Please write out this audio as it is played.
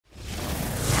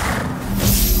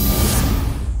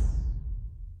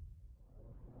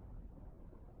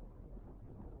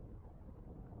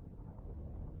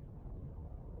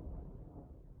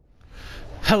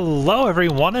Hello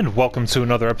everyone and welcome to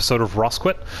another episode of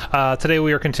Rosquit. Today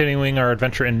we are continuing our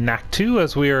adventure in Knack 2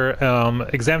 as we are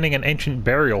examining an ancient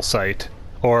burial site.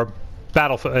 Or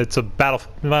battlefield. It's a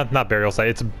not burial site,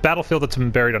 it's a battlefield that's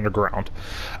been buried underground.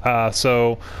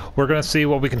 So we're going to see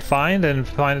what we can find and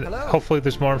hopefully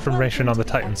there's more information on the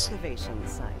Titans.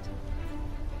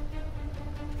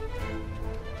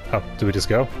 Oh, do we just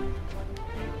go?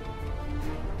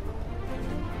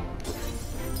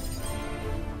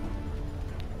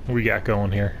 What we got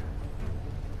going here?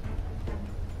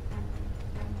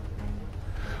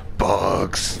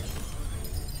 Bugs!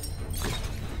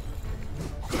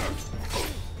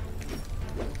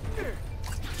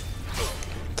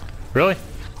 Really?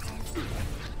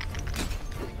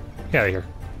 Get out of here.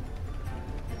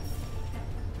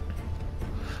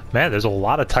 Man, there's a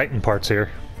lot of Titan parts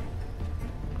here.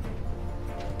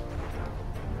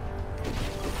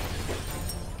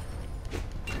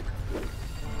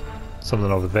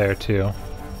 Something over there too.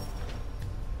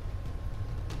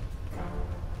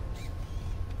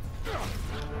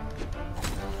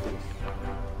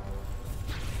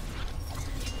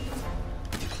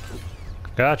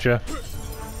 Gotcha.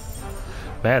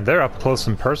 Man, they're up close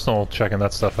and personal checking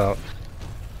that stuff out.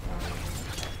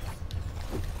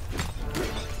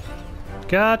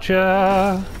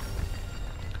 Gotcha.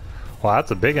 Wow,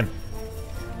 that's a big one.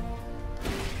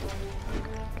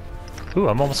 Ooh,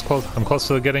 I'm almost close. I'm close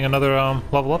to getting another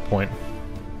level up point.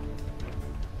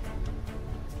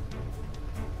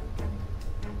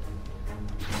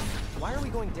 Why are we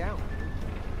going down?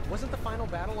 Wasn't the final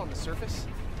battle on the surface?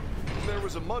 There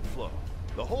was a mud flow.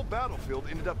 The whole battlefield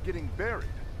ended up getting buried.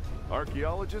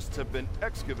 Archaeologists have been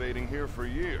excavating here for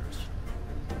years.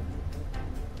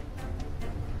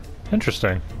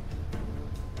 Interesting.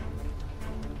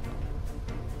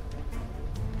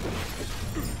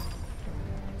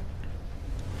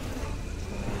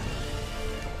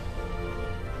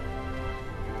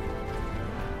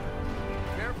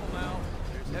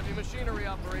 Heavy machinery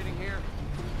operating here.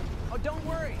 Oh, don't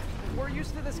worry. We're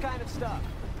used to this kind of stuff.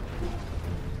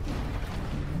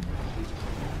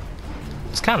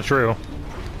 It's kind of true.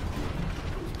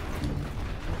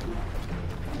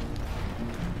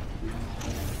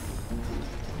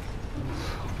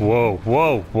 Whoa,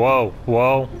 whoa, whoa,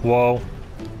 whoa, whoa.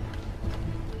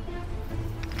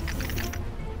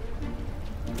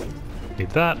 Need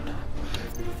that.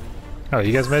 Oh,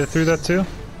 you guys made it through that too?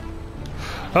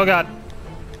 Oh god.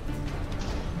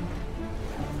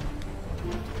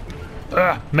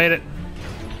 Made it.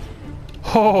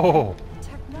 Oh.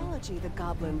 Technology the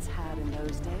goblins had in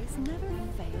those days never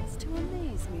fails to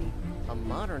amaze me. A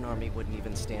modern army wouldn't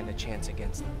even stand a chance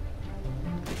against them.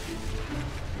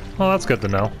 Well, that's good to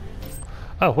know.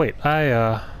 Oh wait,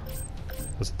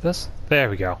 was it this? There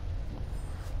we go.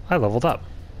 I leveled up.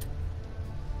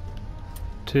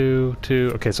 2,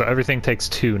 2. Okay, so everything takes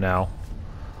 2 now.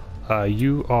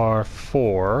 You are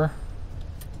 4.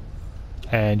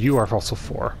 And you are also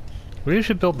 4. We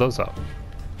should build those up.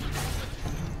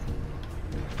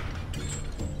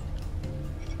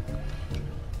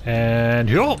 And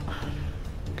yo! Okay.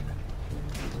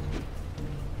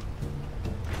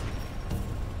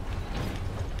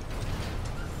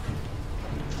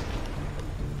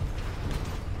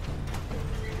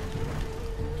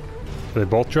 Did they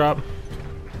both drop?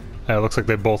 Yeah, it looks like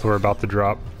they both were about to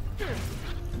drop.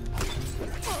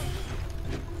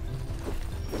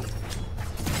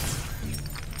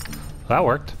 That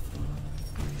worked.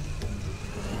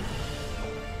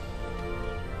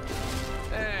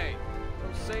 Hey,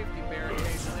 those safety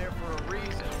barricades are there for a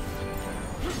reason.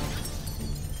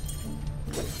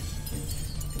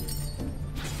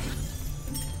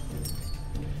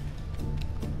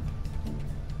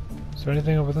 Is there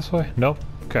anything over this way? Nope.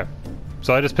 Okay.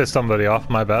 So I just pissed somebody off,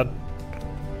 my bad.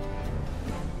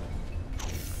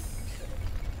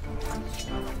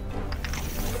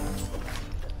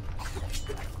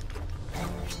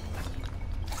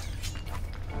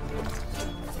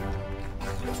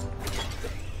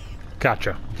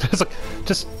 Gotcha.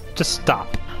 just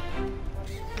stop.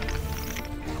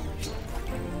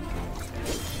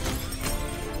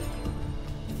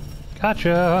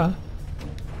 Gotcha.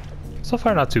 So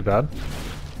far, not too bad.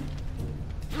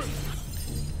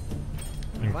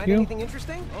 Thank Find you. anything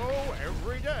interesting? Oh,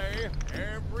 every day,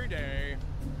 every day.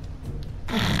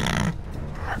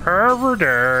 Every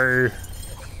day.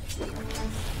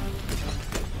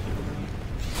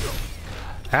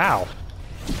 Ow.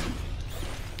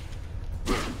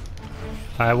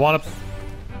 I want to...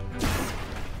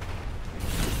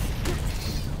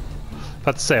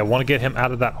 About to say, I want to get him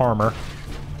out of that armor.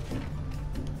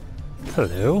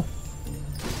 Hello.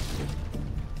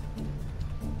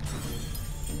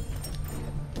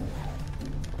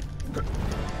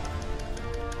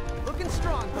 looking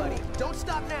strong, buddy. Don't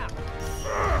stop now.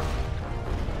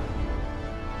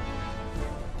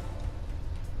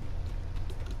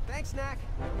 Thanks, Knack.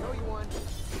 You know you won.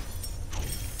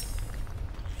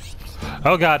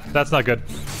 Oh god, that's not good.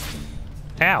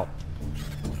 Ow.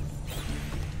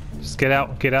 Just get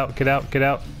out, get out, get out, get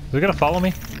out. Is it gonna follow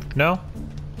me? No?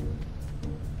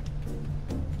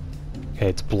 Okay,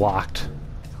 it's blocked.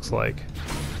 Looks like.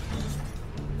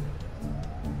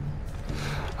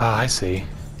 Ah, I see.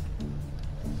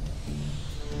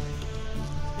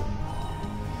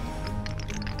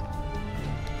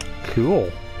 Cool.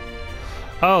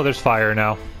 Oh, there's fire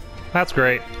now. That's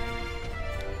great.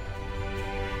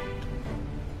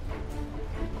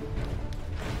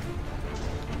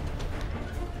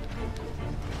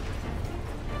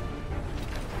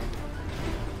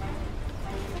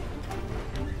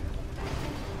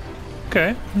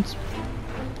 Okay.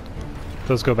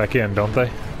 Those go back in, don't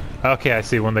they? Okay, I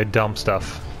see, when they dump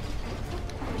stuff.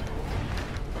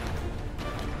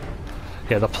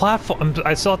 Yeah, the platform.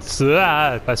 I saw it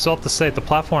to say the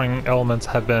platforming elements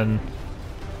have been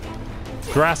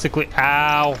drastically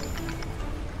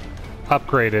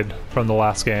upgraded from the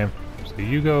last game. So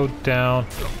you go down.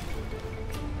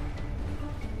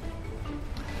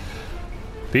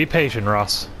 Be patient,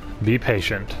 Ross. Be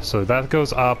patient. So that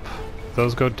goes up.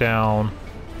 Those go down.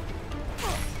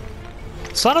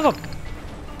 Son of a.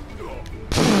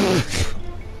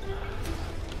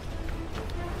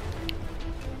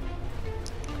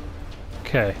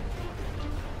 Okay.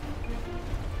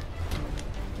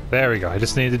 There we go. I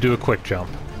just need to do a quick jump.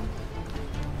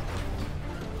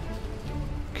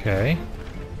 Okay.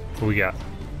 What we got?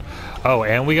 Oh,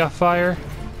 and we got fire?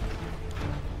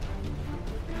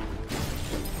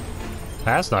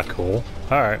 That's not cool.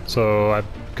 Alright, so I'm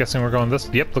guessing we're going this...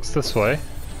 Yep, looks this way.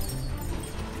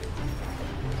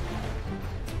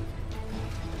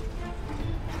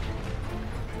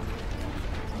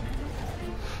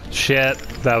 Shit,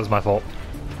 that was my fault.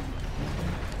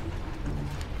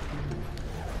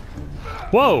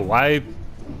 Whoa, I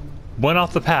went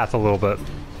off the path a little bit.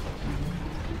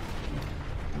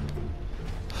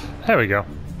 There we go.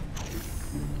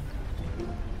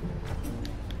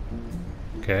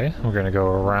 Okay, we're gonna go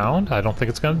around. I don't think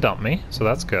it's gonna dump me, so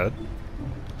that's good.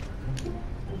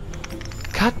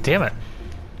 God damn it.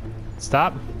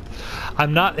 Stop.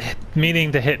 I'm not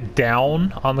meaning to hit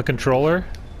down on the controller.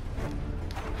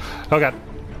 Oh god.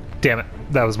 Damn it.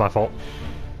 That was my fault.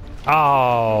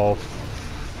 Oh.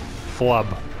 Flub.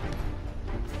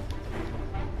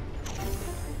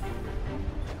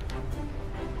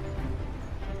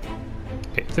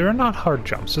 Okay, there are not hard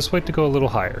jumps. Just wait to go a little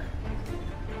higher.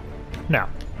 Now.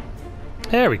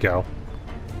 There we go.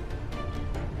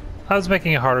 I was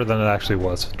making it harder than it actually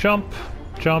was. Jump.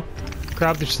 Jump.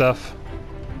 Grab your stuff.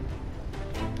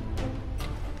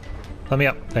 Let me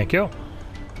up. Thank you.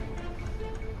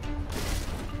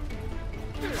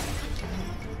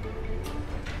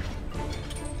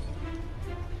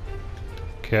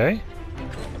 Okay.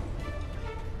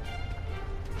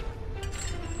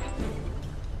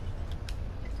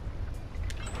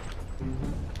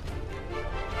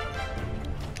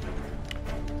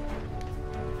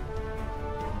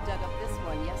 Dug up this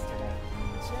one yesterday.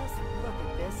 Just look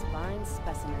at this fine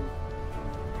specimen.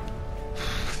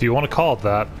 If you want to call it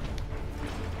that.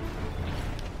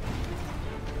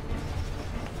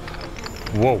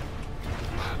 Whoa.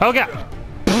 Oh god!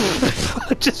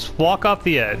 Just walk off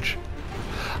the edge.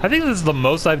 I think this is the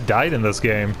most I've died in this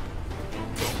game.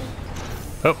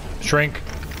 Oh, shrink.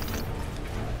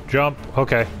 Jump.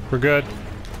 Okay, we're good.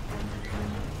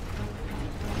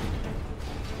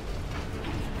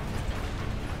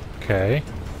 Okay.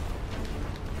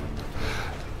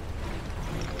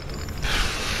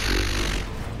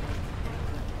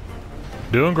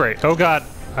 Doing great. Oh god,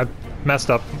 I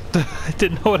messed up. I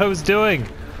didn't know what I was doing.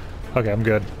 Okay, I'm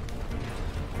good.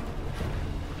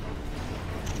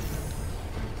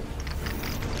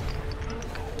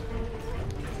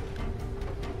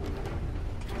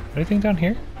 Anything down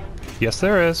here? Yes,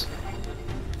 there is.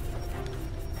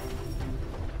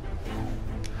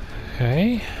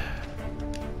 Okay.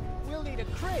 We'll need a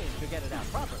crane to get it out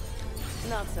properly.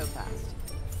 Not so fast.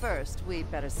 First, we'd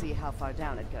better see how far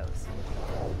down it goes.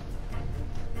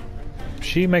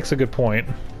 She makes a good point.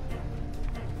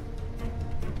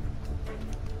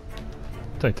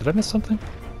 Wait, did I miss something?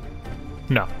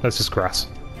 No, that's just grass.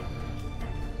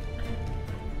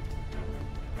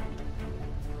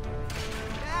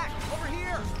 Knack, over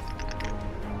here.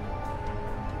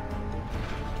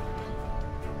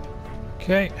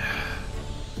 Okay.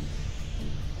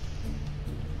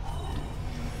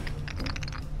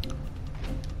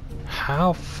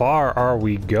 How far are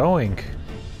we going?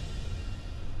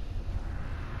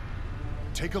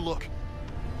 take a look.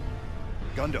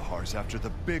 Gundahar's after the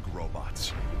big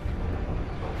robots.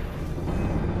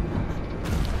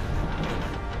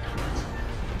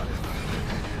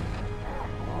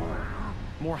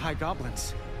 More high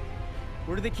goblins.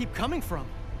 Where do they keep coming from?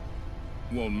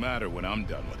 Won't matter when I'm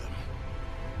done with them.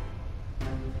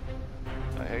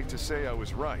 I hate to say I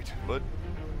was right, but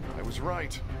I was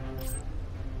right.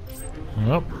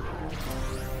 Nope.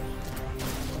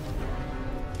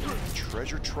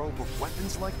 Treasure trove of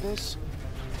weapons like this?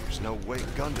 There's no way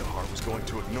Gundahar was going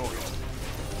to ignore it.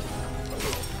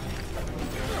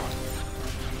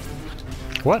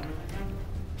 What?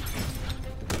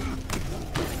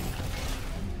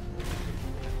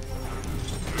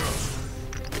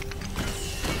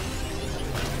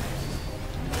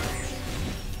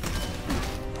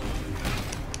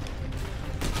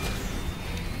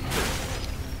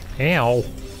 Ow.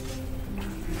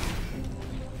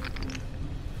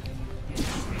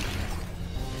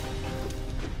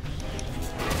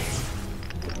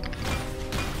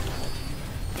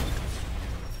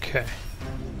 Okay.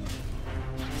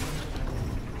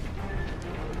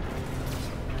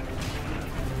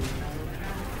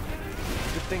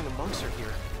 Good thing the monks are here.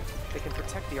 They can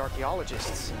protect the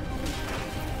archaeologists.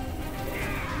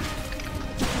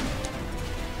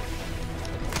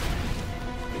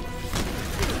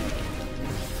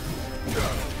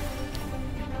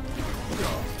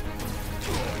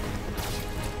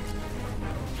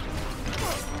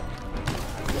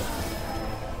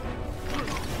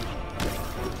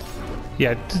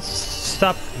 Yeah, just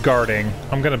stop guarding.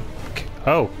 I'm gonna...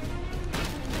 Oh.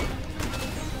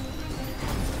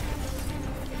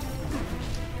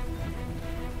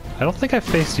 I don't think I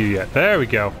faced you yet. There we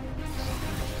go.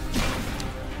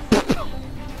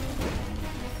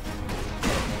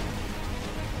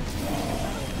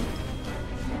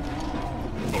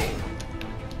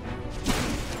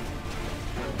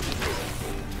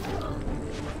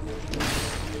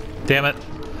 Damn it.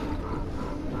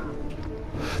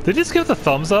 Did you just give the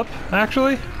thumbs up,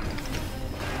 actually?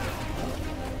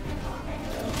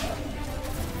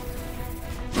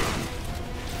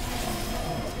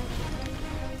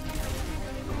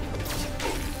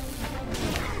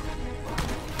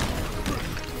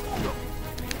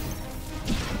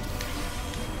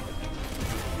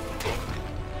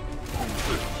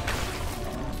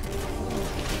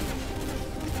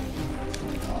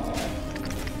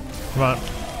 Come on.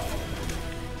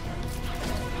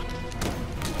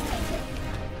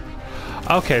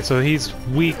 Okay, so he's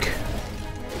weak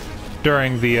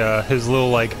during the his little,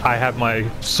 like, I have my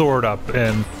sword up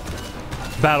in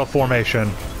battle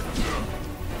formation.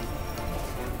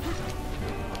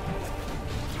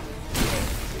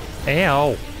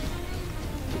 Ow.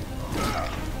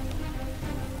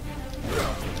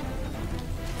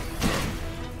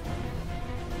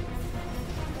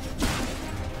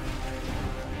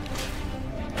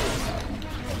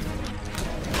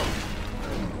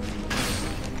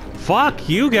 Fuck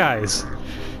you guys!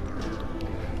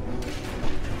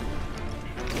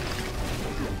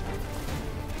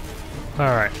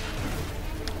 Alright.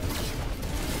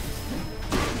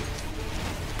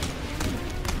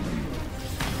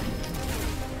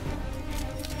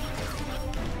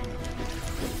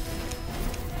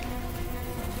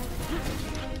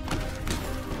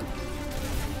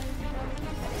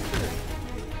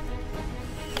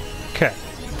 Okay.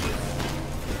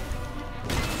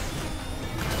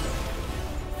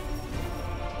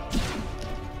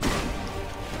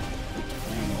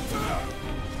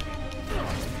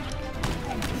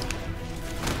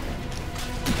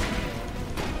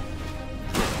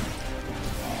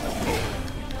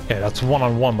 Yeah, that's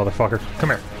one-on-one, motherfucker. Come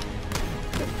here.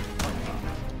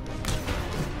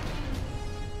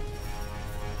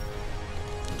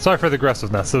 Sorry for the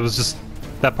aggressiveness. It was just...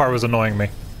 that part was annoying me.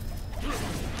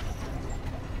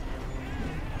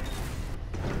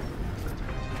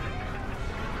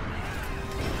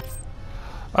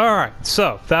 Alright,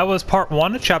 so that was part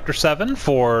 1 of Chapter 7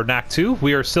 for Knack 2.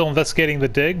 We are still investigating the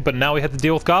dig, but now we have to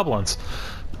deal with goblins.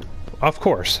 Of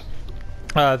course.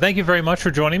 Thank you very much for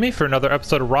joining me for another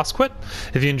episode of Rosquit.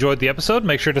 If you enjoyed the episode,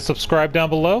 make sure to subscribe down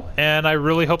below, and I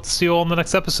really hope to see you all in the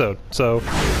next episode. So,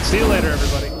 see you later,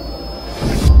 everybody.